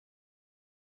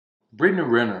Brittany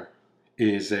Renner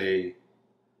is a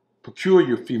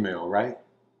peculiar female, right?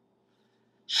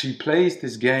 She plays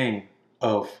this game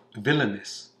of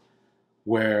villainous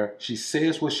where she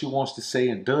says what she wants to say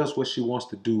and does what she wants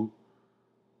to do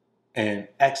and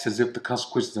acts as if the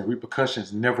consequences and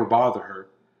repercussions never bother her.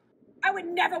 I would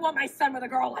never want my son with a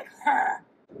girl like her.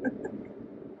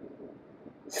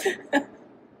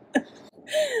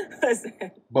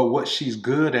 Listen. But what she's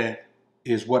good at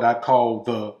is what I call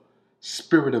the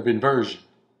spirit of inversion.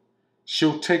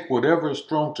 She'll take whatever is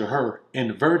thrown to her,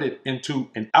 invert it into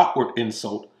an outward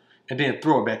insult, and then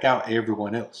throw it back out at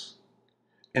everyone else.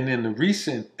 And in the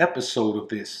recent episode of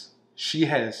this, she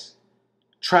has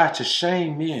tried to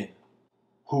shame men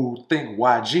who think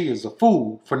YG is a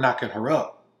fool for knocking her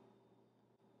up.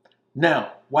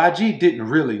 Now, YG didn't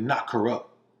really knock her up,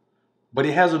 but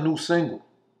he has a new single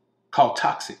called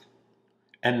Toxic.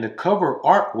 And the cover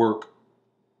artwork,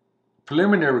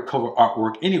 preliminary cover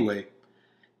artwork anyway,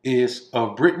 is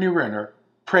of Brittany Renner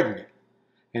pregnant.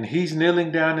 And he's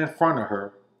kneeling down in front of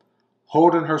her,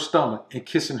 holding her stomach and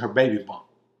kissing her baby bump.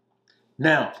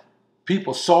 Now,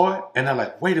 people saw it and they're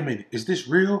like, wait a minute, is this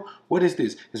real? What is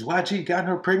this? Has YG gotten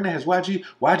her pregnant? Has YG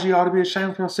ought to be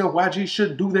ashamed of himself? YG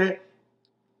shouldn't do that.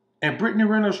 And Brittany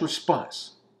Renner's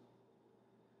response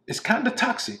is kind of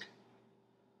toxic,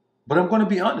 but I'm going to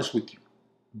be honest with you.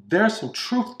 There's some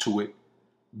truth to it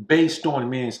based on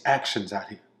men's actions out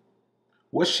here.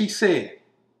 What she said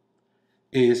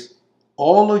is,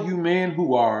 all of you men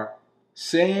who are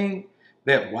saying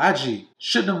that YG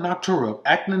shouldn't have knocked her up,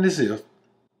 acting as if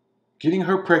getting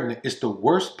her pregnant is the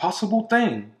worst possible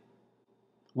thing,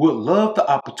 would love the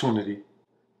opportunity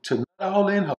to nut all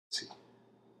in her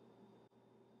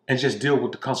and just deal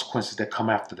with the consequences that come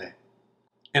after that.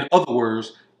 In other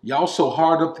words, y'all so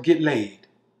hard up to get laid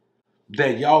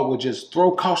that y'all would just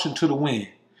throw caution to the wind,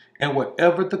 and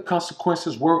whatever the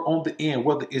consequences were on the end,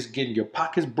 whether it's getting your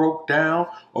pockets broke down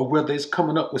or whether it's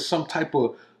coming up with some type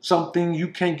of something you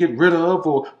can't get rid of,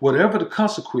 or whatever the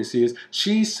consequence is,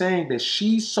 she's saying that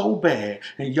she's so bad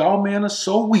and y'all men are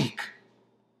so weak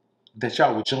that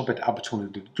y'all would jump at the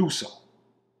opportunity to do so.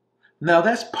 Now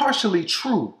that's partially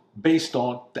true based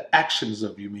on the actions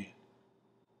of you men.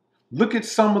 Look at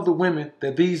some of the women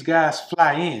that these guys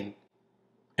fly in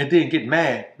and then get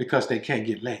mad because they can't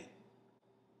get laid.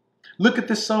 Look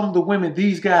at some of the women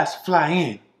these guys fly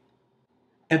in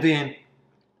and then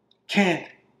can't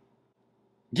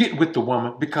get with the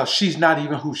woman because she's not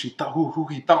even who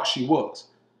he thought she was.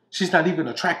 She's not even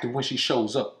attractive when she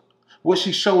shows up. What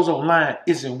she shows online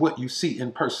isn't what you see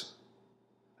in person.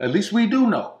 At least we do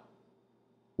know.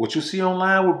 What you see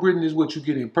online with Brittany is what you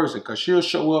get in person, because she'll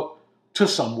show up to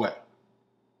somewhere,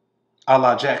 a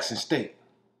la Jackson State.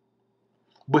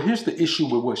 But here's the issue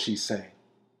with what she's saying.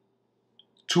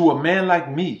 To a man like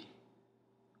me,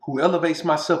 who elevates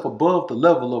myself above the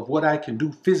level of what I can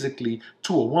do physically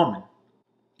to a woman,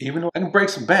 even though I can break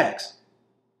some backs,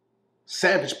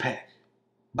 savage pack,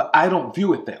 but I don't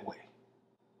view it that way.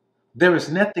 There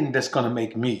is nothing that's going to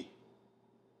make me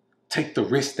take the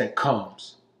risk that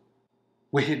comes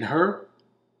with hitting her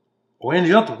or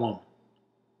any other woman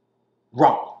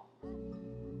raw.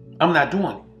 I'm not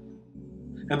doing it.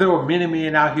 And there are many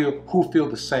men out here who feel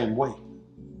the same way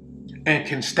and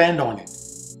can stand on it,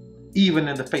 even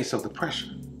in the face of the pressure.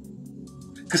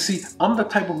 Because see, I'm the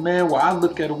type of man where I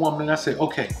look at a woman and I say,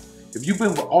 okay, if you've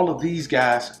been with all of these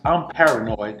guys, I'm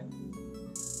paranoid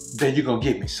that you're going to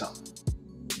give me something.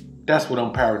 That's what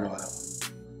I'm paranoid of.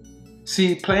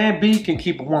 See, plan B can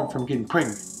keep a woman from getting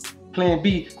pregnant. Plan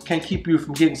B can keep you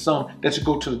from getting some that you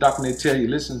go to the doctor and they tell you,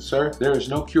 listen, sir, there is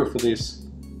no cure for this.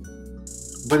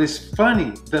 But it's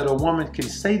funny that a woman can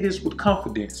say this with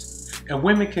confidence, and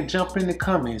women can jump in the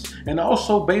comments, and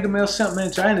also beta male simp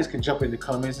manginas can jump in the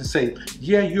comments and say,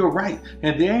 yeah, you're right,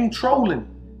 and they ain't trolling.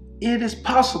 It is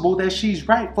possible that she's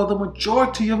right for the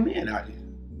majority of men out here.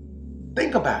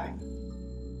 Think about it.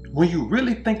 When you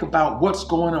really think about what's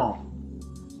going on,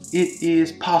 it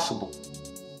is possible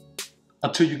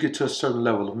until you get to a certain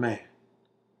level of man.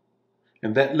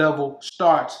 And that level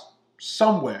starts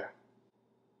somewhere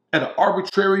at an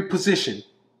arbitrary position,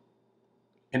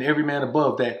 and every man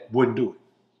above that wouldn't do it.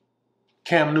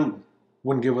 Cam Newton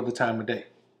wouldn't give her the time of day.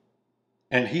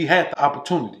 And he had the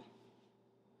opportunity.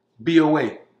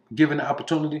 BOA, given the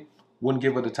opportunity, wouldn't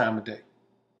give her the time of day.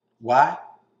 Why?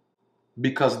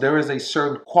 Because there is a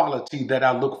certain quality that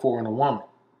I look for in a woman.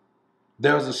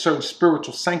 There is a certain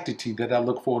spiritual sanctity that I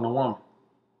look for in a woman.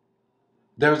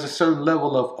 There's a certain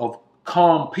level of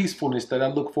calm peacefulness that I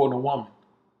look for in a woman.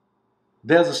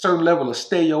 There's a certain level of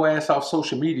stay your ass off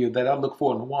social media that I look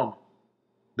for in a woman.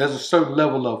 There's a certain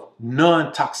level of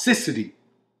non-toxicity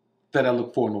that I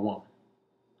look for in a woman.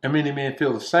 And many men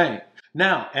feel the same.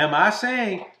 Now, am I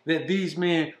saying that these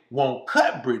men won't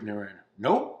cut Brittany Renner?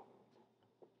 Nope.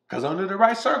 Because under the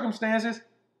right circumstances,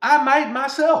 I might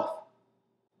myself.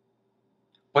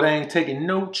 But I ain't taking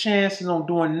no chances on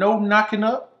doing no knocking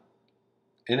up.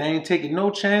 And I ain't taking no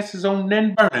chances on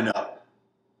then burning up.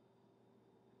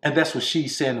 And that's what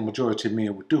she's saying the majority of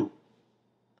men would do.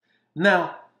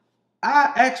 Now,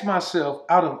 I ask myself,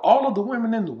 out of all of the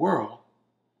women in the world,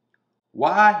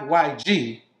 why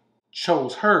YG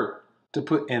chose her to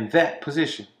put in that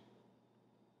position?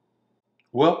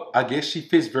 Well, I guess she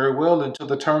fits very well into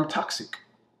the term toxic.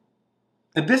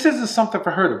 And this isn't something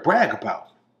for her to brag about.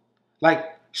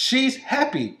 Like, she's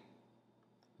happy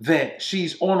that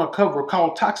she's on a cover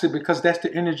called Toxic because that's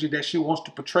the energy that she wants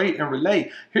to portray and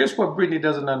relay. Here's what Brittany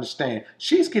doesn't understand.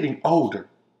 She's getting older.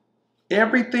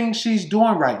 Everything she's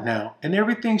doing right now and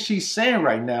everything she's saying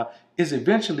right now is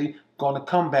eventually going to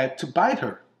come back to bite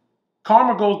her.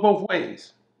 Karma goes both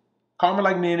ways. Karma,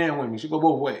 like men and women, she goes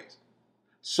both ways.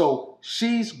 So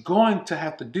she's going to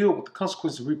have to deal with the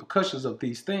consequences and repercussions of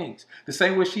these things. The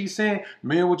same way she's saying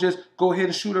men will just go ahead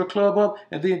and shoot her club up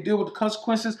and then deal with the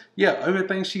consequences. Yeah,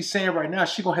 everything she's saying right now,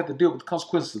 she's going to have to deal with the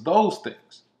consequences of those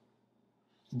things.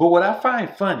 But what I find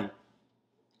funny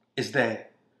is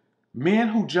that men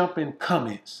who jump in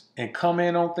comments and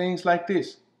comment on things like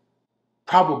this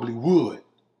probably would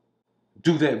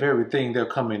do that very thing they're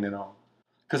commenting on.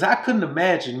 Because I couldn't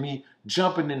imagine me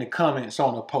jumping in the comments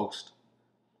on a post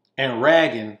and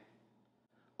ragging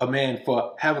a man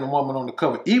for having a woman on the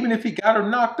cover. Even if he got her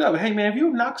knocked up. Hey man, if you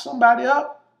knock somebody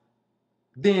up,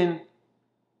 then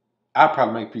I'll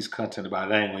probably make a piece of content about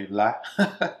it. I ain't gonna even lie.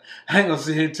 I ain't gonna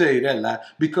sit here and tell you that lie.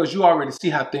 Because you already see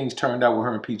how things turned out with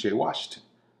her and PJ Washington.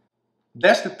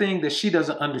 That's the thing that she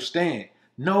doesn't understand.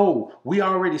 No, we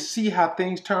already see how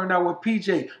things turned out with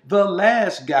PJ, the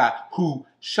last guy who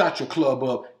shot your club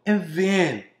up and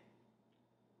then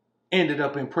ended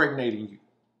up impregnating you.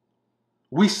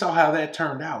 We saw how that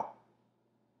turned out.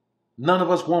 None of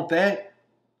us want that.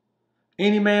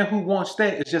 Any man who wants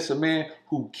that is just a man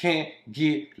who can't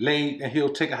get laid and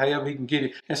he'll take it however he can get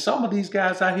it. And some of these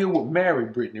guys out here would marry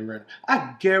Brittany Renner.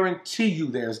 I guarantee you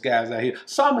there's guys out here.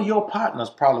 Some of your partners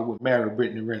probably would marry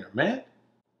Brittany Renner, man.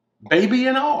 Baby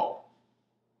and all.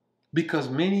 Because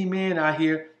many men out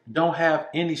here don't have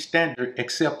any standard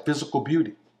except physical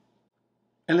beauty.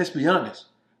 And let's be honest,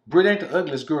 Britt ain't the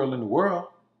ugliest girl in the world.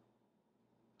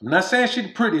 I'm not saying she's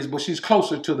the prettiest, but she's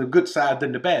closer to the good side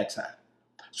than the bad side.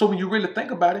 So when you really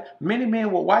think about it, many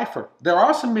men will wife her. There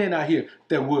are some men out here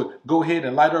that would go ahead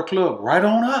and light her club right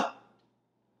on up.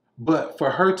 But for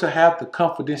her to have the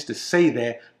confidence to say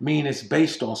that means it's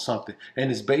based on something. And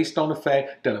it's based on the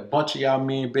fact that a bunch of y'all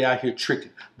men be out here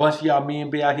tricking. A bunch of y'all men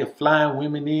be out here flying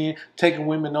women in, taking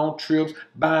women on trips,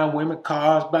 buying women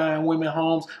cars, buying women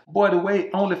homes. Boy, the way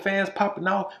OnlyFans popping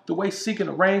off, the way Seeking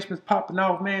Arrangements popping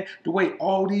off, man, the way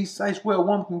all these sites where a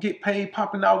woman can get paid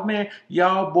popping off, man,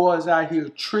 y'all boys out here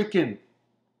tricking.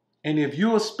 And if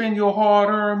you'll spend your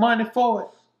hard-earned money for it,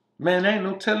 man, ain't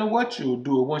no telling what you'll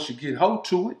do once you get hold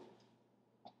to it.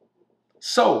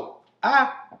 So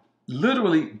I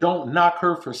literally don't knock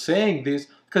her for saying this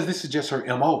because this is just her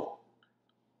MO.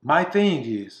 My thing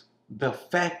is the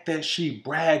fact that she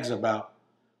brags about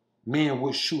men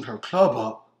would shoot her club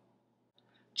up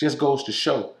just goes to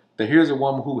show that here's a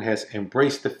woman who has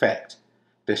embraced the fact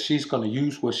that she's going to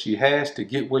use what she has to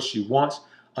get what she wants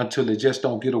until it just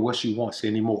don't get her what she wants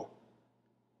anymore.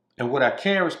 And what I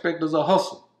can respect is a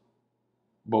hustle.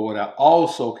 But what I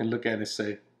also can look at and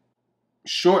say,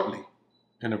 shortly,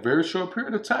 in a very short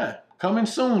period of time, coming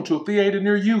soon to a theater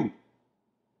near you,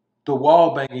 the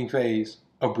wall banging phase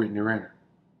of Brittany Renner.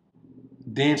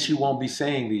 Then she won't be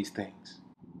saying these things.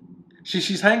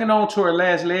 She's hanging on to her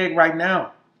last leg right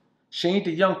now. She ain't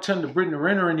the young tender Brittany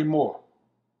Renner anymore.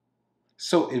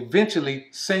 So eventually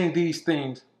saying these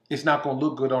things is not going to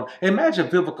look good on her. Imagine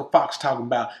Vivica Fox talking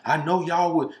about, I know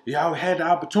y'all had the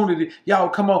opportunity, y'all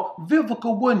come on.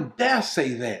 Vivica wouldn't dare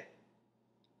say that.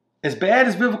 As bad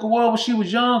as Vivica was when she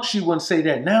was young, she wouldn't say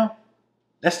that now.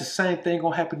 That's the same thing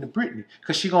going to happen to Brittany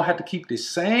because she's going to have to keep this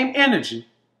same energy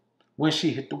when she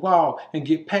hit the wall and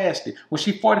get past it. When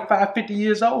she's 45, 50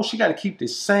 years old, she got to keep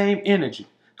this same energy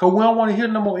because we don't want to hear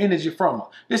no more energy from her.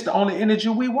 This is the only energy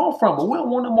we want from her. We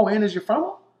don't want no more energy from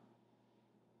her.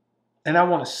 And I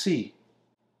want to see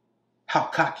how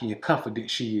cocky and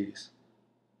confident she is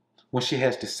when she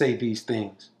has to say these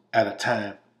things at a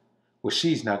time where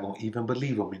she's not going to even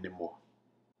believe them anymore.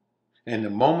 And the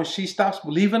moment she stops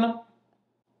believing them,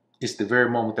 it's the very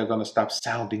moment they're going to stop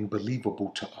sounding believable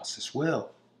to us as well.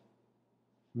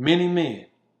 Many men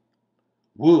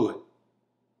would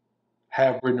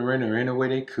have Brittany Renner any way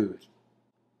they could,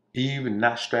 even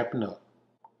not strapping up.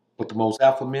 But the most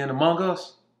alpha men among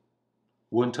us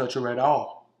wouldn't touch her at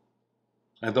all.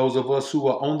 And those of us who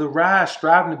are on the rise,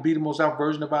 striving to be the most alpha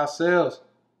version of ourselves,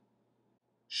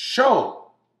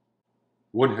 sure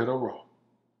wouldn't hit her raw.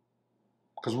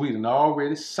 Because we done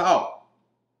already saw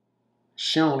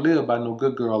she don't live by no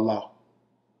good girl law.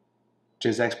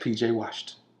 Just ask PJ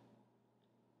Washington.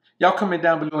 Y'all comment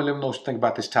down below and let me know what you think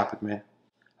about this topic, man.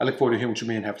 I look forward to hearing what you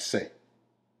men have to say.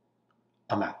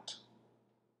 I'm out.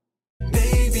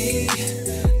 Baby,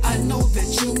 I know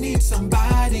that you need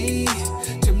somebody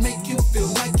to make you feel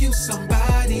like you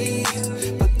somebody,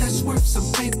 but that's worth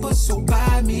some paper, so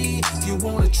buy me